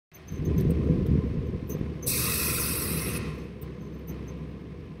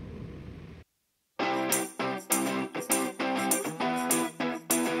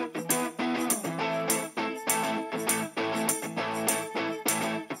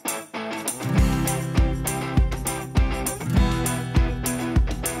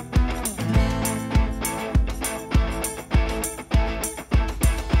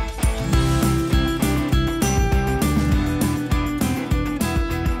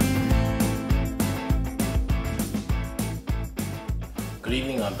Good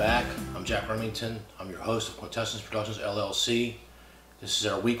evening, I'm back. I'm Jack Remington. I'm your host of Quintessence Productions LLC. This is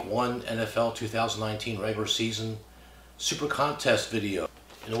our Week 1 NFL 2019 regular season Super Contest video.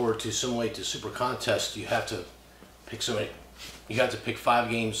 In order to simulate the Super Contest, you have to pick pick 5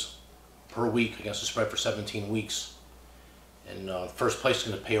 games per week against the spread for 17 weeks. And first place is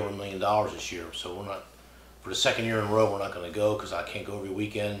going to pay over $1 million this year. So we're not, for the second year in a row, we're not going to go because I can't go every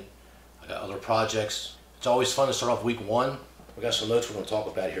weekend. I got other projects. It's always fun to start off Week 1. We got some notes we're going to talk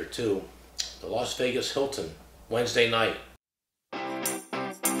about here too. The Las Vegas Hilton, Wednesday night.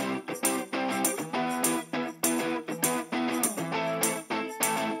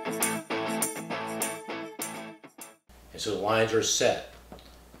 And so the lines are set.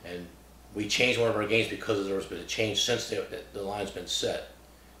 And we changed one of our games because there's been a change since the line's been set.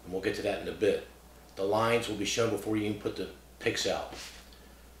 And we'll get to that in a bit. The lines will be shown before you even put the picks out.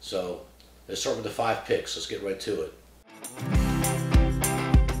 So let's start with the 5 picks. Let's get right to it.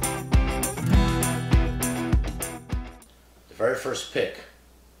 The very first pick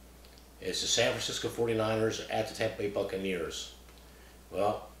is the San Francisco 49ers at the Tampa Bay Buccaneers.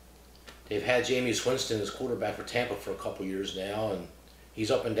 Well, they've had Jameis Winston as quarterback for Tampa for a couple years now, and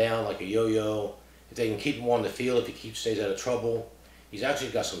he's up and down like a yo-yo. If they can keep him on the field, if he stays out of trouble, he's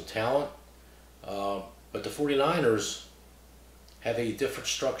actually got some talent. But the 49ers have a different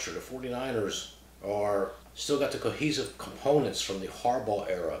structure. The 49ers are still got the cohesive components from the Harbaugh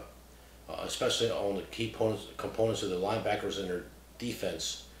era, especially on the key components of the linebackers in their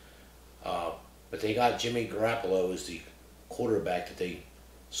defense. But they got Jimmy Garoppolo as the quarterback that they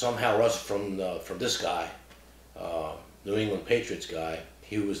somehow wrestled from this guy, New England Patriots guy.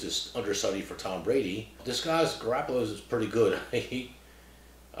 He was this understudy for Tom Brady. This guy's Garoppolo is pretty good.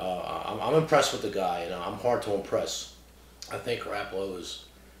 I'm impressed with the guy, and I'm hard to impress. I think Garoppolo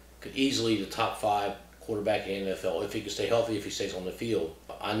could easily be the top 5 quarterback in the NFL if he can stay healthy, if he stays on the field.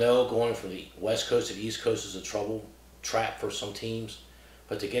 I know going from the West Coast to the East Coast is a trouble trap for some teams,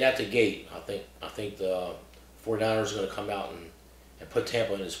 but to get out the gate, I think the 49ers are going to come out and put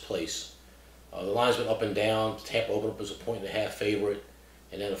Tampa in his place. The line's been up and down. Tampa opened up as a 1.5 favorite,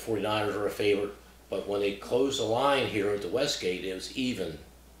 and then the 49ers are a favorite. But when they closed the line here at the Westgate, it was even.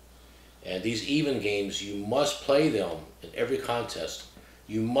 And these even games, you must play them in every contest.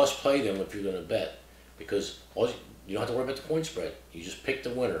 You must play them if you're going to bet, because you don't have to worry about the point spread. You just pick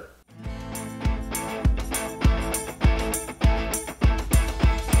the winner.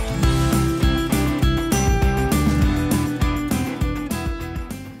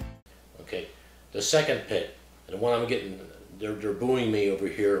 Okay, the second pick, and the one I'm getting, they're booing me over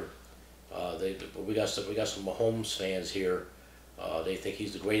here. We got some Mahomes fans here. They think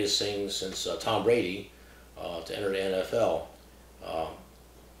he's the greatest thing since Tom Brady to enter the NFL.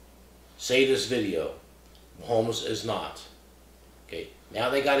 Say this video, Mahomes is not. Okay, now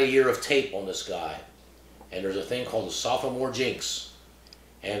they got a year of tape on this guy, and there's a thing called the sophomore jinx.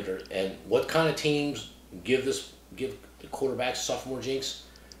 And what kind of teams give the quarterbacks sophomore jinx?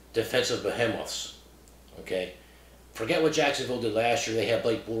 Defensive behemoths. Okay, forget what Jacksonville did last year. They had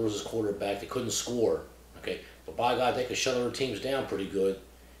Blake Bortles as quarterback. They couldn't score. Okay, but by God, they could shut other teams down pretty good,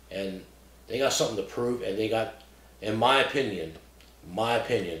 and they got something to prove. And they got, in my opinion,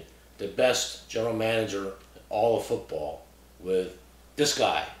 the best general manager in all of football with this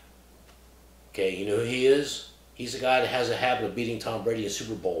guy. Okay, you know who he is? He's the guy that has a habit of beating Tom Brady in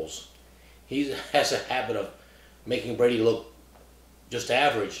Super Bowls. He has a habit of making Brady look just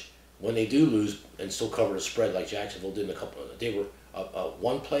average when they do lose and still cover the spread like Jacksonville did in a couple. They were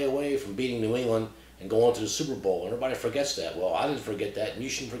one play away from beating New England and going to the Super Bowl. Everybody forgets that. Well, I didn't forget that, and you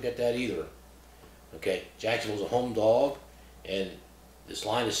shouldn't forget that either. Okay, Jacksonville's a home dog, and this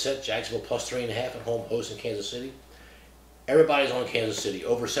line is set. Jacksonville plus 3.5 at home, hosting Kansas City. Everybody's on Kansas City.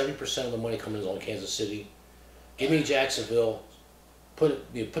 Over 70% of the money coming in is on Kansas City. Give me Jacksonville.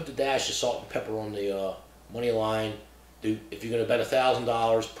 Put the dash of salt and pepper on the money line. If you're going to bet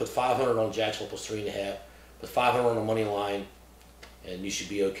 $1,000, put $500 on Jacksonville plus 3.5. Put $500 on the money line, and you should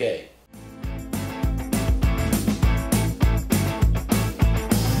be okay.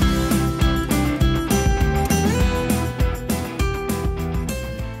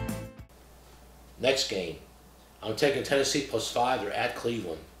 Next game, I'm taking Tennessee plus 5. They're at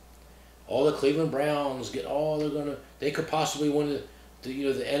Cleveland. All the Cleveland Browns they could possibly win the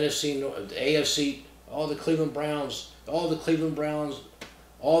NFC, the AFC. All the Cleveland Browns, they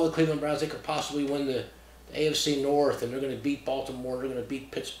could possibly win the AFC North, and they're going to beat Baltimore. They're going to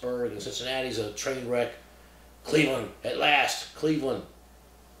beat Pittsburgh, and Cincinnati's a train wreck. Cleveland, at last, Cleveland.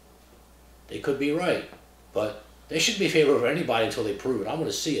 They could be right, but they shouldn't be favored over anybody until they prove it. I'm going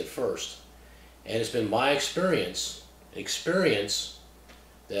to see it first. And it's been my experience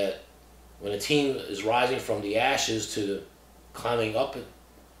that when a team is rising from the ashes to the climbing up,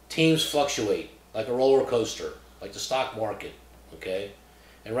 teams fluctuate like a roller coaster, like the stock market, okay?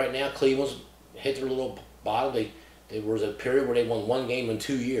 And right now, Cleveland's hit their little bottom. There was a period where they won 1 game in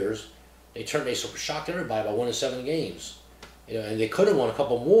 2 years. They shocked everybody by winning 7 games, you know, and they could have won a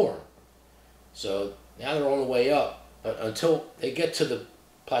couple more. So now they're on the way up. But until they get to the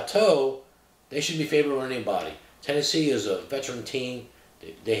plateau, they should be favored on anybody. Tennessee is a veteran team.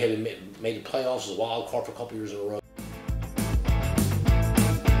 They had made the playoffs as a wild card for a couple years in a row.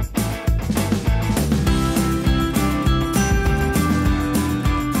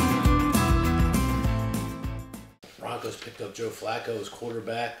 Broncos picked up Joe Flacco as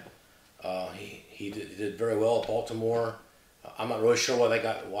quarterback. He did very well at Baltimore. I'm not really sure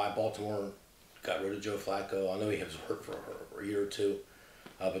why Baltimore got rid of Joe Flacco. I know he was hurt for a year or two.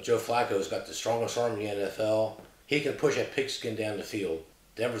 But Joe Flacco's got the strongest arm in the NFL. He can push that pigskin down the field.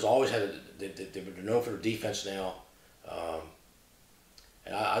 Denver's always had they're known for their defense now,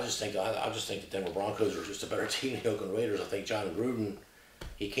 and I just think the Denver Broncos are just a better team than the Oakland Raiders. I think John Gruden,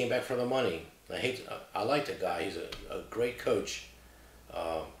 he came back for the money. I like the guy. He's a great coach,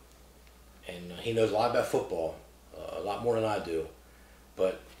 and he knows a lot about football, a lot more than I do.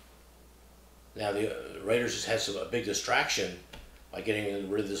 But now the Raiders just had a big distraction by getting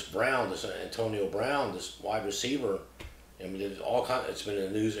rid of this Antonio Brown, this wide receiver. I mean, it's been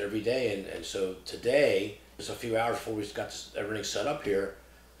in the news every day, and so today, just a few hours before we got everything set up here,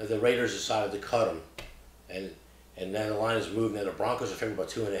 the Raiders decided to cut him, and now the line is moved. Now the Broncos are favored by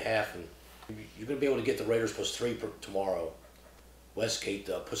 2.5, and you're going to be able to get the Raiders +3 tomorrow. Westgate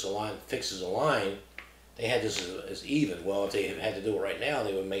fixes a line. They had this as even. Well, if they had to do it right now,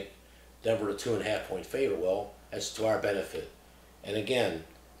 they would make Denver a 2.5-point favorite. Well, that's to our benefit. And again,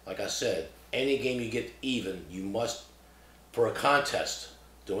 like I said, any game you get even, you must. For a contest,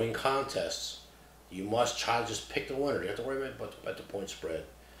 doing contests, you must try to just pick the winner. You have to worry about the point spread.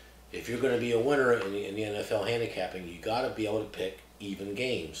 If you're going to be a winner in the NFL handicapping, you got to be able to pick even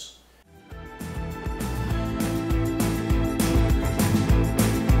games.